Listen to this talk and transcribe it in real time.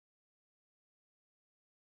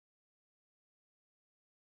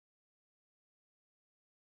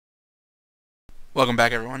Welcome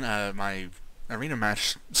back, everyone. My arena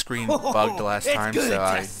match screen bugged the last time, so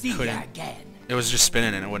I couldn't. It was just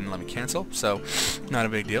spinning and it wouldn't let me cancel, so not a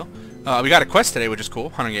big deal. We got a quest today, which is cool.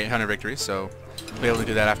 100 victories, so we'll be able to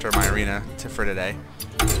do that after my arena for today.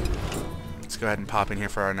 Let's go ahead and pop in here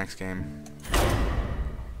for our next game.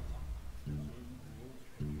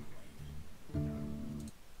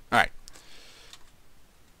 Alright.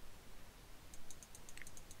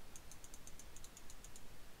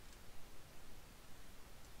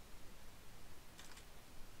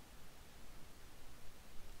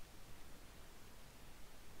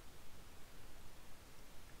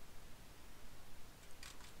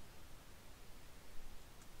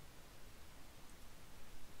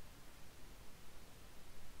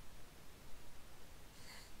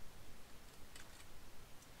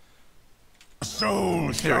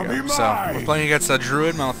 Here we go. So we're playing against a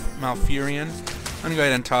Druid, Malfurion. I'm gonna go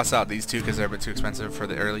ahead and toss out these two because they're a bit too expensive for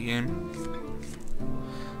the early game.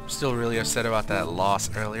 I'm still really upset about that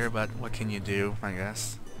loss earlier, but what can you do, I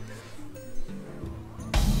guess.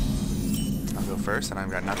 I'll go first, and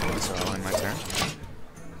I've got nothing, so I'll end my turn.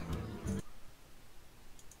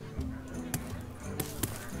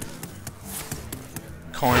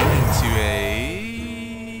 Coin into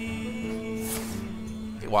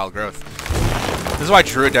a Wild Growth. This is why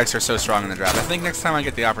Druid decks are so strong in the draft. I think next time I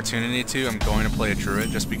get the opportunity to, I'm going to play a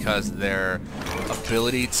Druid just because their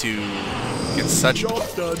ability to get such...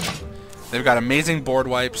 They've got amazing board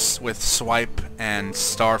wipes with Swipe and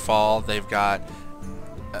Starfall. They've got...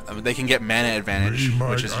 they can get mana advantage,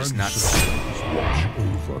 which is just nuts. Watch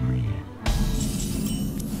over me.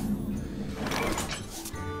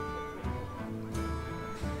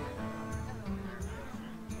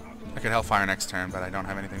 I could Hellfire next turn, but I don't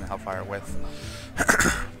have anything to Hellfire with.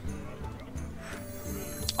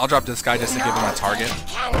 I'll drop this guy just to give him a target,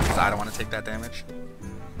 because I don't want to take that damage.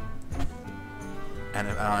 And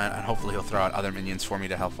hopefully he'll throw out other minions for me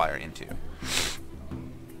to Hellfire into.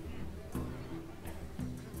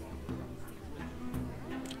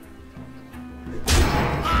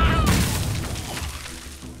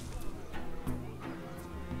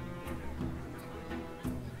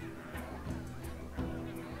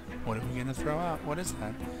 What are we gonna throw out? What is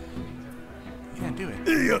that? You can't do it.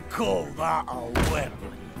 You call that a weapon?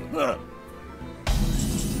 Huh.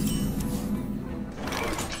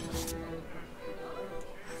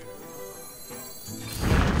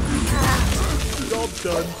 Job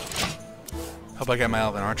done. Hope I get my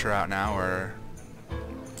Elven Archer out now, or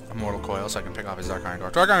a Mortal Coil, so I can pick off his Dark Iron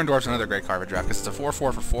Dwarf. Dark Iron Dwarf's another great card for draft, because it's a 4/4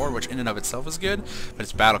 for 4, which in and of itself is good, but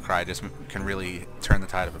its Battle Cry just can really turn the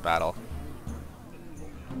tide of a battle.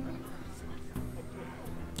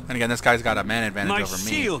 And again, this guy's got a mana advantage over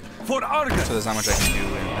me, for Argus. so there's not much I can do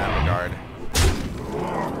in that regard.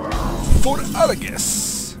 For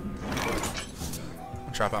Argus!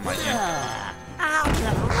 I'll drop out my Imp.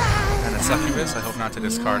 And a Succubus. I hope not to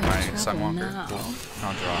discard my Sunwalker. Cool.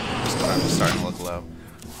 I'll draw, just because I'm starting to look low.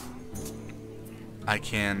 I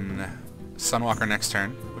can Sunwalker next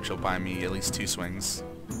turn, which will buy me at least 2 swings,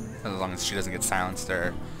 as long as she doesn't get silenced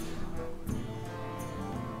or...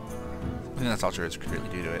 I think that's all Druids could really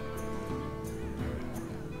do to it.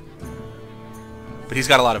 But he's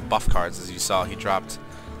got a lot of buff cards, as you saw. He dropped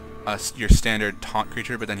your standard taunt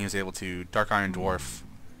creature, but then he was able to Dark Iron Dwarf,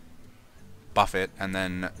 buff it, and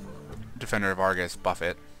then Defender of Argus, buff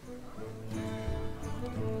it.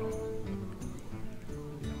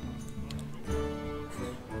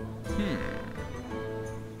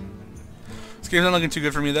 This game's not looking too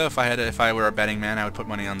good for me, though. If I were a betting man, I would put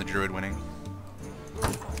money on the Druid winning.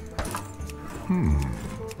 Looks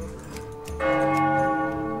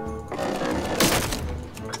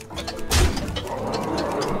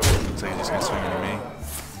like he's just gonna swing into me.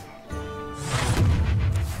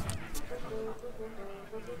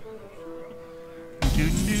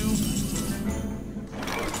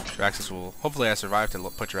 Draxus will... Hopefully I survive to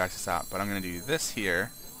put Draxus out, but I'm gonna do this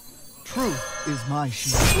here. Truth is my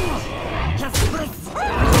shield.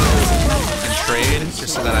 And trade,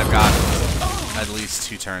 just so that I've got at least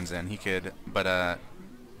 2 turns in. He could, but or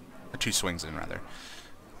 2 swings in, rather.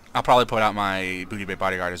 I'll probably put out my Booty Bait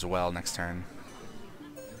Bodyguard as well next turn.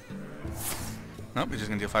 Nope, he's just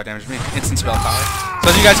gonna deal 5 damage to me. Instant spell power. So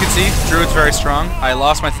as you guys can see, Druid's very strong. I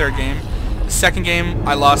lost my 3rd game. The 2nd game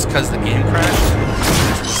I lost because the game crashed,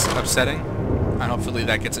 which was upsetting. And hopefully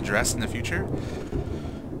that gets addressed in the future.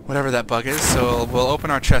 Whatever that bug is. So we'll open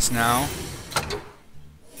our chest now.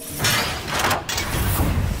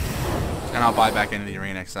 And I'll buy back into the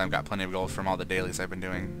arena because I've got plenty of gold from all the dailies I've been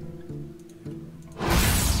doing.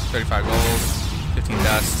 35 gold, 15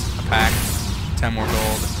 dust, a pack, 10 more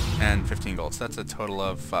gold, and 15 gold. So that's a total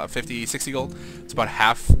of 50, 60 gold. It's about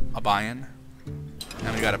half a buy-in.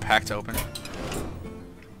 And we got a pack to open.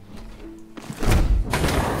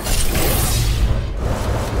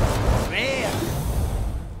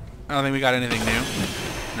 I don't think we got anything new.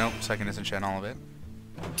 Nope, second disenchant all of it.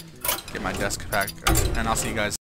 Get my desk pack, and I'll see you guys.